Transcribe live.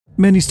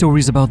Many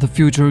stories about the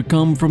future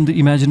come from the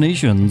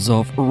imaginations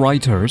of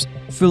writers,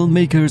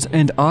 filmmakers,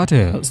 and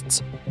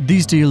artists.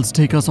 These tales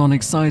take us on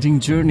exciting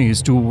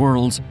journeys to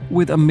worlds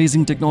with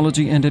amazing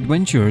technology and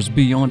adventures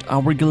beyond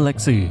our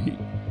galaxy.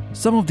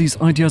 Some of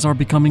these ideas are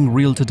becoming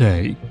real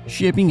today,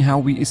 shaping how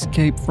we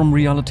escape from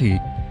reality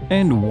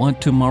and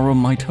what tomorrow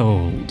might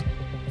hold.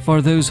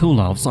 For those who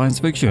love science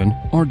fiction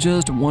or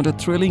just want a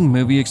thrilling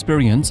movie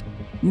experience,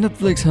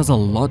 Netflix has a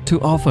lot to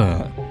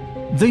offer.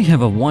 They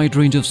have a wide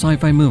range of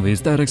sci-fi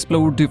movies that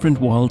explore different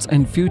worlds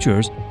and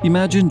futures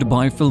imagined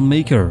by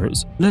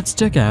filmmakers. Let's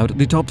check out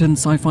the top 10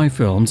 sci-fi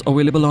films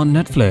available on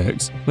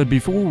Netflix. But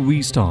before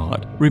we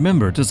start,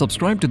 remember to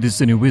subscribe to the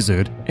Cine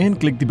Wizard and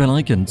click the bell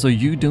icon so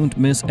you don't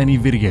miss any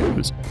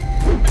videos.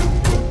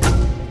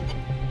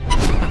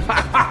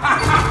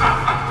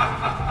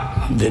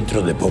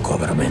 Dentro de poco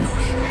habrá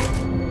menos.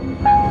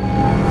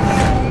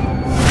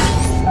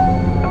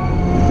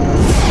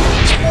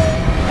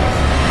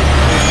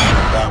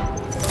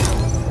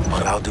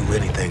 I'll do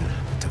anything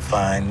to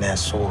find that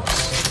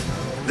source.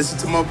 Listen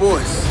to my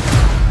voice.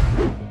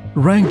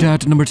 Ranked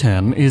at number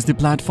 10 is The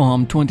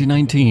Platform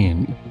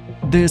 2019.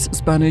 This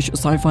Spanish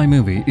sci-fi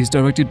movie is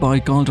directed by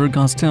Calder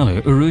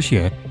Castello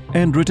Urrutia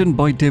and written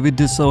by David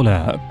De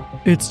Sola.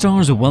 It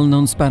stars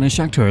well-known Spanish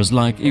actors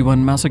like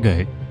Ivan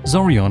Masagué,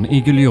 Zorion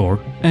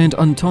Iguilor, and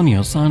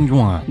Antonio San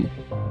Juan.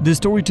 The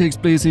story takes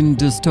place in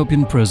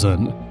dystopian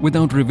prison.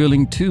 Without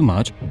revealing too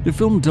much, the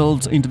film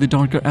delves into the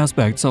darker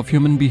aspects of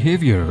human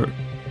behavior.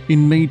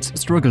 Inmates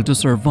struggle to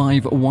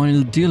survive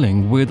while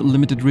dealing with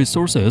limited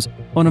resources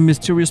on a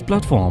mysterious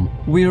platform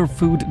where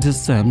food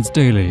descends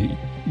daily,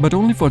 but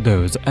only for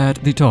those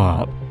at the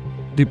top.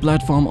 The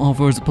platform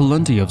offers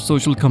plenty of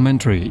social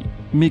commentary,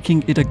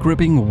 making it a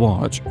gripping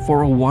watch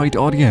for a wide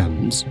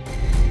audience.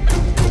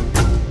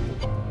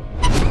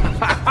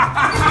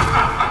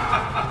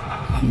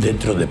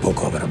 Dentro de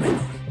poco habrá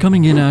menos.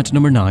 Coming in at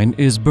number 9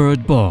 is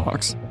Bird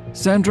Box.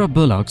 Sandra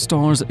Bullock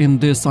stars in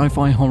this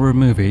sci-fi horror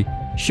movie,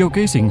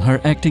 showcasing her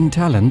acting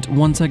talent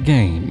once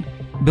again.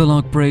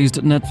 Bullock praised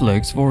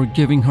Netflix for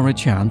giving her a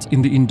chance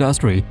in the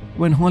industry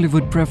when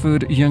Hollywood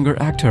preferred younger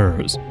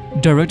actors.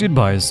 Directed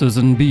by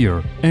Susan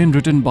Bier and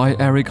written by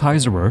Eric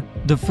Heiserer,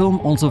 the film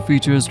also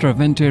features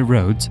Trevante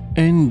Rhodes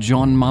and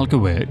John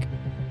Malkovich.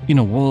 In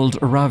a world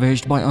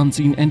ravaged by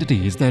unseen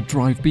entities that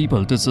drive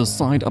people to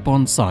suicide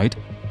upon sight,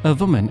 a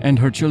woman and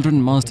her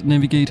children must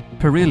navigate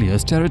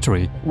perilous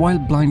territory while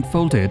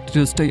blindfolded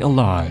to stay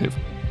alive.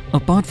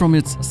 Apart from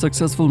its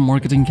successful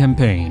marketing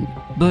campaign,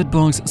 Bird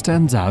Box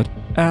stands out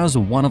as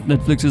one of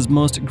Netflix's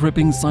most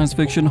gripping science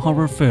fiction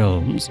horror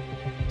films.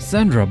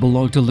 Sandra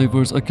Bullock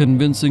delivers a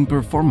convincing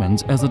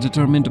performance as a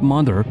determined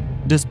mother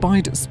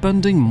despite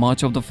spending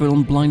much of the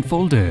film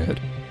blindfolded.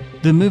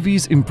 The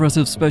movie's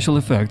impressive special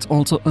effects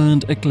also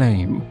earned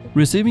acclaim,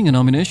 receiving a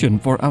nomination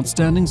for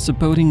Outstanding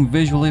Supporting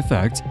Visual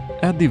Effects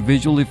at the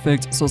Visual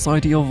Effects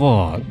Society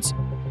Awards.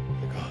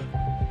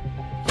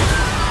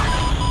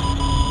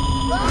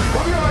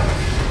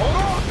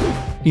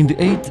 In the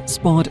 8th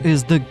spot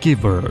is The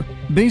Giver.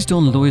 Based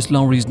on Lois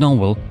Lowry's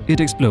novel,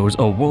 it explores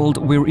a world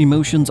where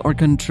emotions are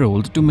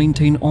controlled to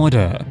maintain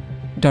order.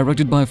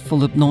 Directed by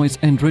Philip Noyce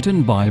and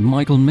written by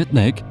Michael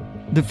Mitnick,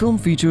 the film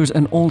features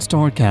an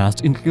all-star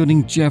cast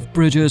including Jeff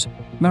Bridges,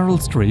 Meryl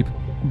Streep,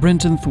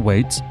 Brenton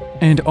Thwaites,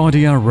 and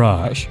Adia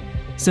Rush.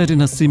 Set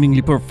in a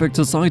seemingly perfect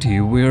society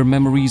where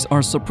memories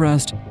are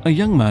suppressed, a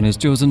young man is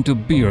chosen to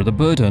bear the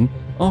burden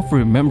of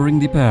remembering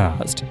the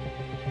past.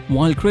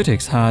 While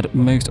critics had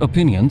mixed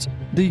opinions,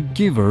 The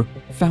Giver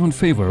found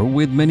favor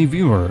with many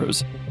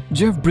viewers.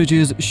 Jeff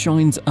Bridges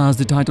shines as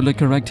the titular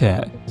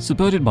character,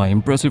 supported by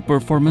impressive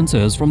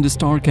performances from the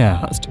star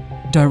cast.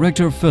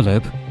 Director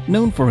Philip,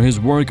 known for his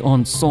work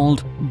on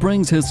Salt,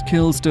 brings his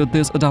skills to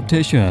this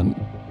adaptation,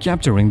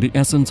 capturing the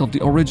essence of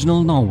the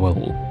original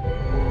novel.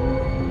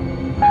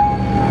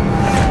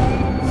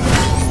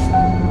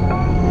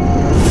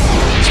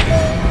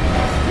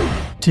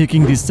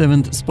 Taking the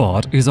 7th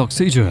spot is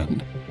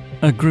Oxygen,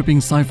 a gripping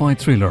sci-fi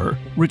thriller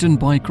written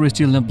by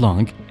Christy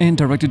LeBlanc and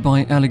directed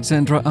by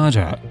Alexandra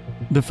Aja.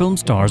 The film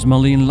stars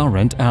Marlene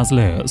Laurent as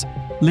Liz.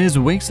 Liz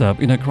wakes up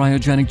in a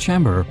cryogenic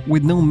chamber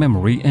with no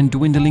memory and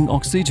dwindling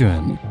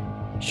oxygen.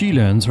 She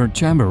learns her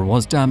chamber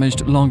was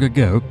damaged long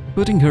ago,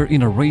 putting her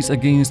in a race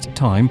against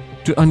time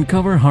to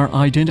uncover her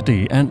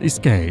identity and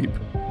escape.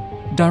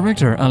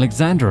 Director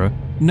Alexandra,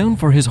 known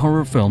for his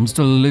horror films,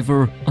 to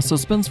deliver a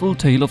suspenseful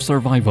tale of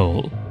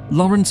survival.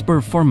 Lauren's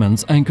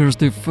performance anchors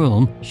the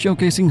film,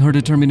 showcasing her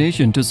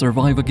determination to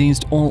survive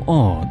against all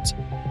odds.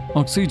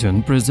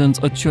 Oxygen presents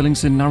a chilling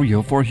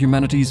scenario for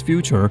humanity's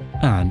future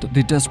and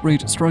the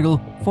desperate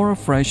struggle for a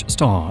fresh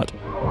start.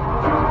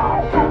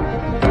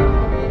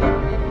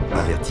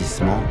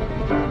 Avertissement,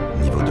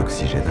 niveau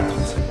d'oxygène à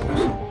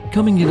 35%.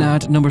 Coming in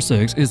at number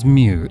 6 is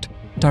Mute.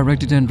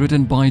 Directed and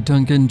written by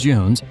Duncan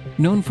Jones,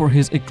 known for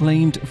his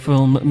acclaimed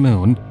film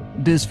Moon,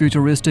 this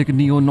futuristic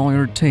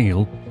neo-noir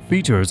tale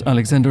features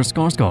Alexander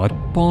Skarsgård,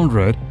 Paul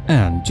Rudd,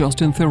 and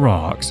Justin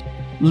Theroux.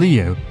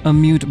 Leo, a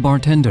mute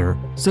bartender,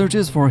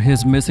 searches for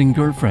his missing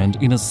girlfriend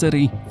in a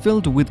city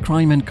filled with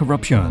crime and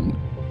corruption.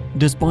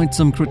 Despite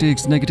some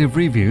critics' negative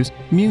reviews,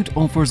 Mute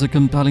offers a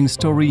compelling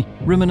story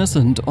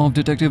reminiscent of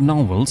detective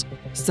novels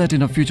set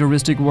in a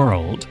futuristic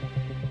world.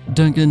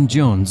 Duncan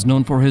Jones,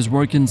 known for his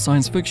work in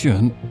science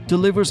fiction,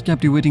 delivers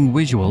captivating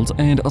visuals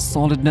and a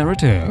solid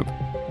narrative.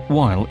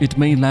 While it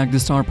may lack the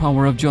star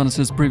power of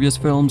Jonas's previous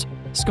films,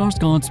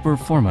 Skarsgård's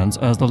performance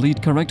as the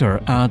lead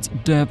character adds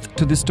depth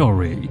to the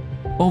story.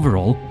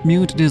 Overall,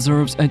 Mute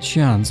deserves a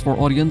chance for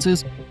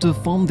audiences to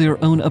form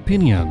their own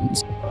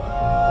opinions.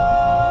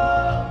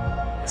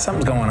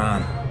 Something's going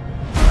on.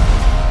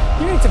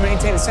 You need to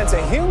maintain a sense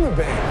of humor,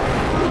 babe.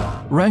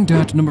 Ranked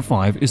at number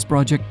 5 is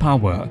Project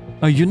Power,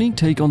 a unique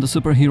take on the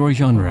superhero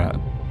genre.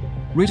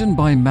 Written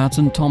by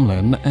Mattson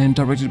Tomlin and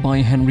directed by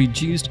Henry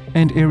Joost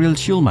and Ariel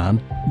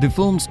Schulman, the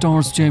film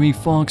stars Jamie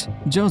Foxx,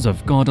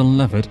 Joseph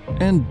Gordon-Levitt,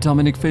 and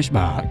Dominic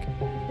Fishback.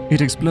 It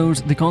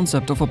explores the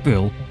concept of a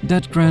pill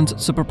that grants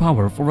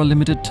superpower for a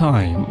limited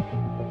time.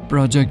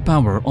 Project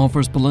Power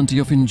offers plenty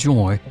of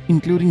enjoy,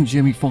 including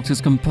Jamie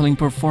Foxx's compelling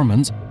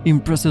performance,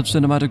 impressive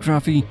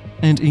cinematography,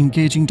 and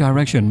engaging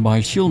direction by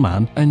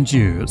Schulman and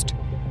Joost.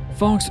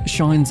 Foxx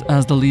shines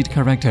as the lead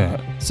character,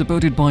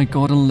 supported by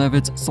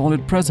Gordon-Levitt's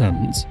solid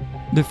presence.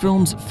 The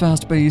film's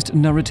fast-paced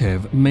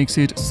narrative makes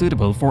it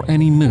suitable for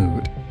any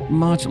mood,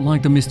 much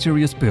like the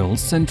mysterious pill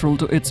central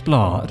to its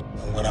plot.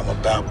 What I'm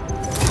about,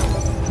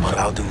 but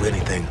I'll do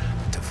anything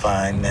to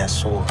find that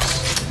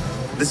source.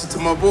 Listen to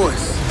my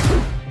voice.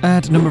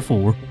 At number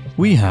 4,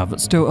 we have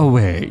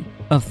Stowaway,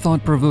 a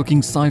thought-provoking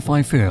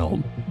sci-fi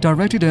film,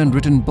 directed and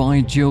written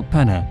by Joe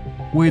Penna.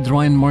 With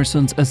Ryan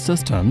Merson's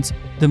assistants,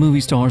 the movie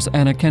stars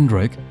Anna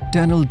Kendrick,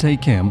 Daniel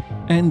Day-Kim,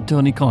 and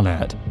Toni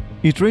Collette.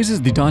 It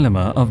raises the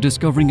dilemma of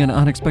discovering an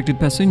unexpected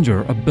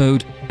passenger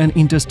aboard an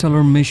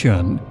interstellar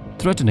mission,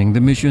 threatening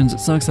the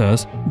mission's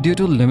success due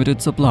to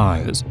limited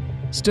supplies.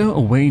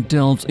 Stowaway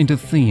delves into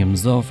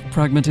themes of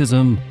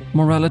pragmatism,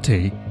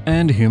 morality,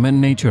 and human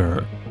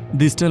nature.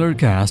 The stellar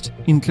cast,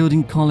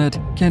 including Collette,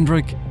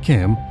 Kendrick,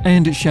 Kim,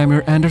 and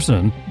Shamir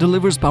Anderson,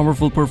 delivers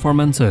powerful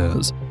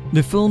performances.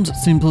 The film's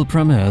simple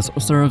premise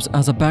serves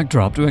as a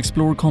backdrop to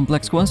explore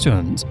complex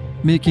questions,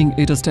 making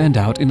it a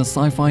standout in a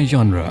sci-fi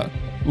genre.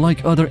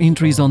 Like other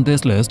entries on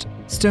this list,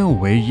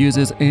 Stowaway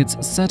uses its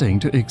setting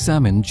to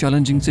examine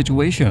challenging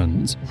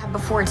situations.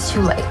 Before it's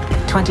too late.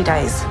 20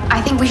 days.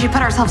 I think we should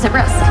put ourselves at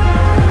risk.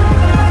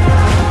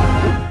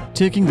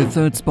 Taking the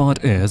third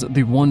spot is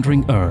The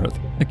Wandering Earth,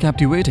 a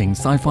captivating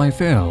sci-fi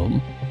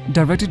film.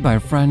 Directed by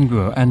Fran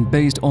Guo and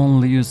based on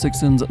Liu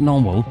Cixin's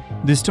novel,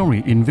 the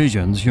story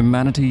envisions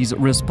humanity's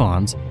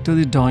response to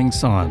the dying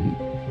sun.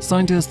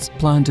 Scientists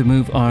plan to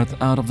move Earth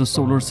out of the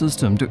solar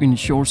system to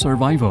ensure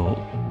survival.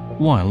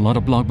 While not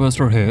a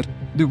blockbuster hit,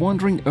 The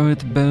Wandering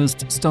Earth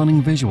boasts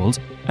stunning visuals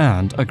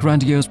and a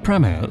grandiose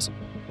premise.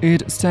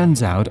 It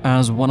stands out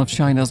as one of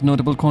China's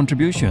notable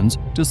contributions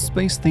to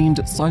space-themed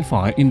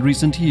sci-fi in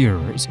recent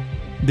years.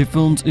 The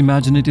film's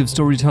imaginative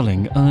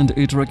storytelling earned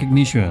it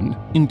recognition,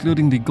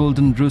 including the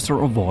Golden Rooster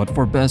Award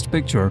for Best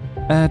Picture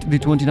at the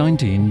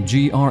 2019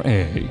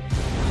 GRA.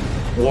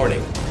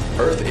 Warning: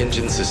 Earth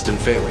engine system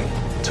failing.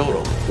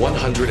 Total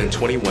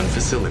 121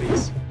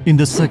 facilities. In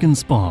the second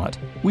spot,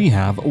 we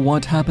have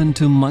What Happened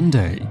to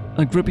Monday,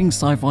 a gripping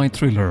sci-fi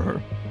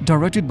thriller.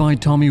 Directed by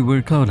Tommy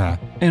Wirkola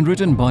and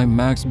written by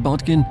Max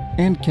Botkin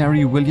and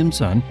Carrie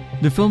Williamson,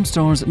 the film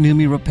stars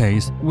Noomi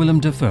Rapace, Willem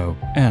Dafoe,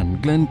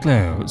 and Glenn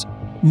Close.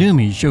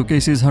 Noomi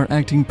showcases her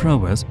acting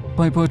prowess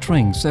by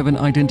portraying 7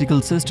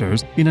 identical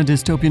sisters in a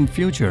dystopian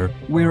future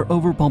where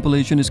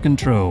overpopulation is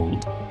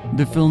controlled.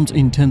 The film's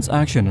intense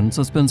action and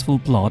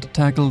suspenseful plot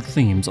tackle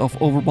themes of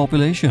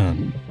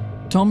overpopulation.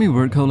 Tommy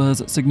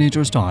Wirkola's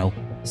signature style,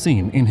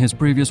 seen in his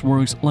previous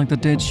works like the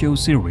Dead Show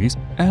series,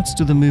 adds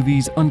to the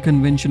movie's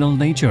unconventional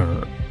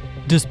nature.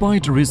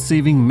 Despite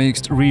receiving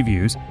mixed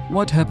reviews,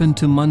 What Happened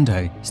to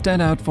Monday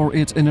stand out for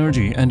its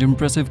energy and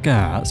impressive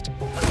cast.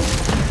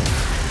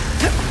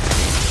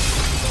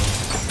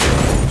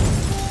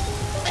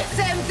 It's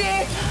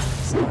empty!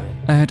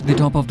 At the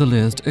top of the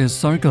list is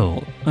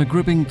Circle, a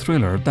gripping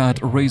thriller that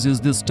raises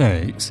the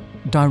stakes.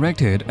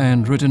 Directed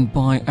and written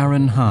by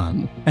Aaron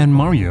Hahn and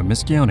Mario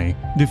Mischione,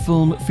 the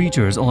film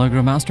features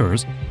Allegra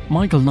Masters,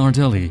 Michael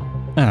Nardelli,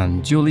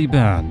 and Julie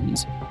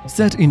Benz.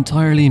 Set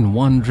entirely in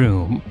one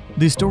room,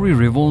 the story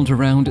revolves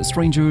around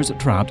strangers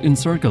trapped in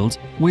circles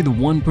with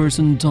one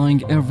person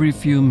dying every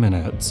few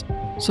minutes.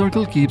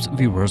 Circle keeps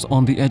viewers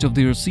on the edge of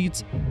their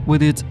seats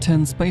with its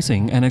tense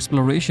pacing and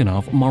exploration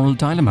of moral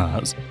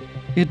dilemmas.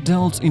 It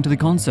delves into the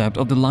concept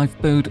of the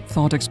lifeboat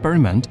thought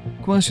experiment,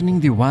 questioning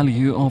the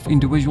value of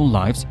individual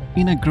lives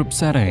in a group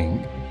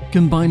setting.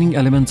 Combining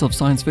elements of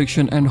science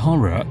fiction and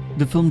horror,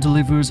 the film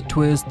delivers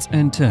twists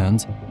and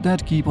turns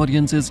that keep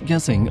audiences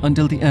guessing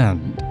until the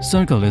end.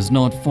 Circle is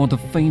not for the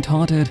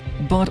faint-hearted,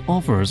 but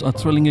offers a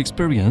thrilling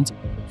experience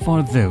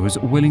for those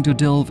willing to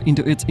delve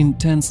into its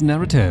intense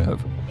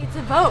narrative. It's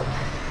a vote.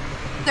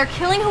 They're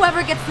killing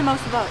whoever gets the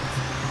most votes.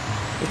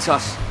 It's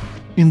us.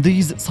 In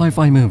these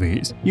sci-fi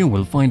movies, you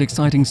will find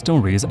exciting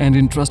stories and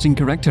interesting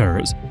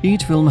characters.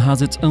 Each film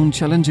has its own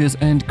challenges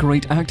and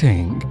great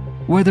acting.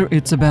 Whether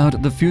it's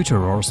about the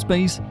future or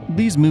space,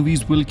 these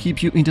movies will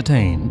keep you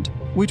entertained.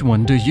 Which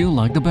one do you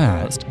like the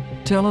best?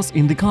 Tell us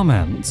in the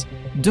comments.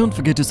 Don't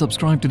forget to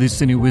subscribe to the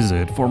Cine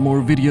Wizard for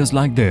more videos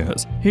like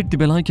this. Hit the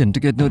bell icon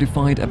to get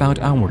notified about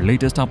our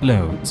latest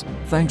uploads.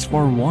 Thanks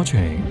for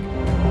watching.